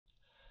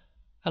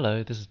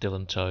Hello, this is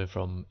Dylan Cho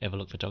from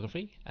Everlook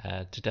Photography.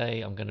 Today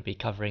I'm going to be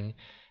covering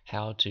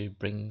how to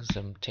bring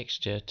some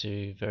texture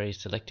to very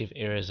selective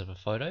areas of a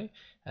photo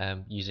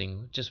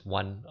using just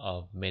one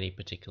of many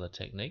particular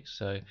techniques.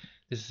 So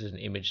this is an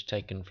image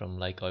taken from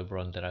Lake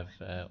Oberon that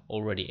I've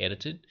already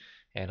edited,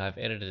 and I've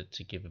edited it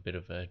to give a bit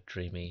of a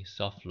dreamy,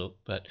 soft look.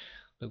 But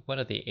one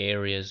of the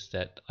areas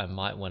that I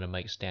might want to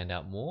make stand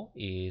out more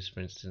is,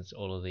 for instance,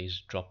 all of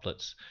these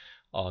droplets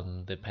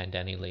on the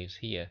pandani leaves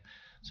here.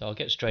 So I'll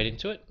get straight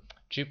into it.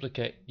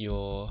 Duplicate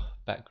your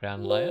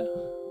background layer.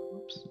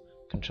 Oops.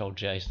 Control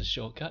J is the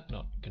shortcut,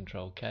 not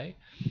Control K.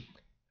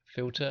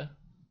 Filter,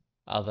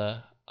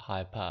 other,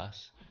 high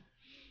pass.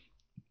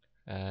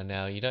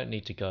 Now you don't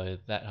need to go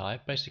that high.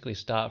 Basically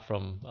start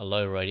from a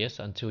low radius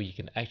until you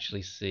can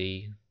actually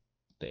see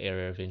the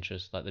area of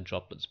interest, like the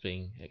droplets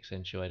being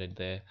accentuated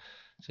there.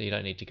 So you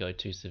don't need to go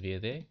too severe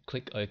there.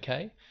 Click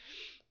OK.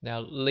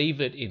 Now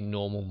leave it in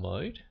normal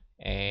mode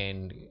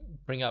and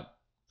bring up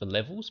the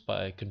levels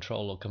by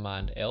Control or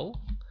Command L.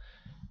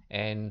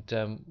 And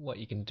what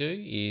you can do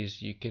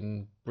is you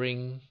can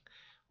bring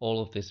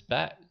all of this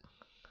back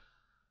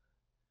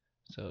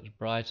so it's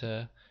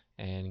brighter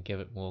and give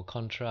it more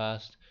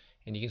contrast,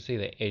 and you can see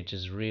the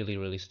edges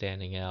really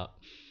standing out.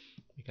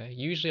 Okay,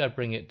 usually I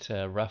bring it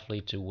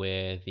roughly to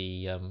where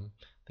the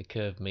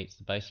curve meets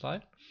the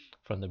baseline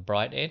from the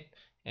bright end,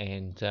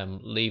 and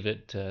leave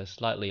it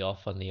slightly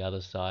off on the other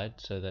side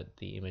so that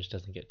the image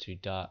doesn't get too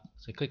dark.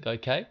 So click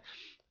OK,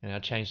 and I'll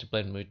change the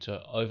blend mode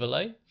to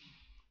overlay,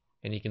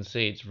 and you can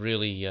see it's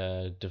really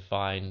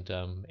defined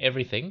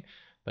everything,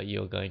 but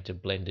you're going to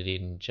blend it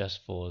in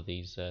just for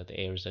these the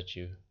areas that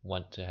you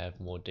want to have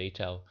more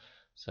detail.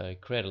 So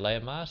create a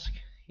layer mask,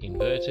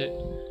 invert it,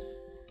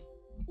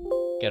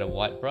 get a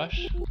white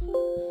brush.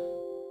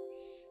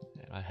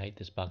 I hate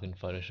this bug in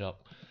Photoshop.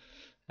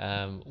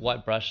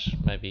 White brush,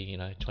 maybe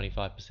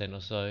 25% or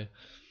so,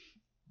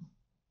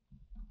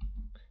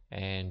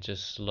 and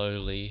just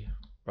slowly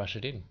brush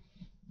it in.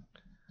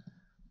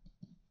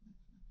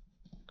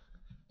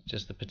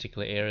 Just the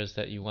particular areas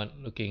that you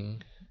want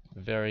looking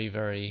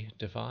very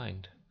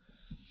defined.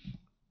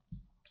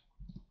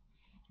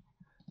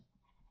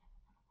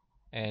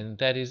 And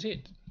that is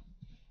it.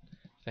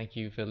 Thank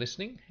you for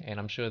listening, and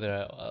I'm sure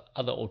there are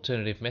other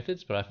alternative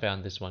methods, but I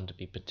found this one to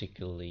be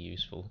particularly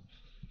useful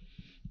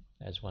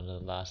as one of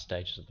the last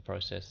stages of the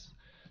process.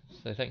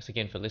 So thanks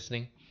again for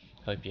listening.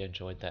 Hope you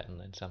enjoyed that and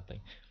learned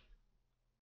something.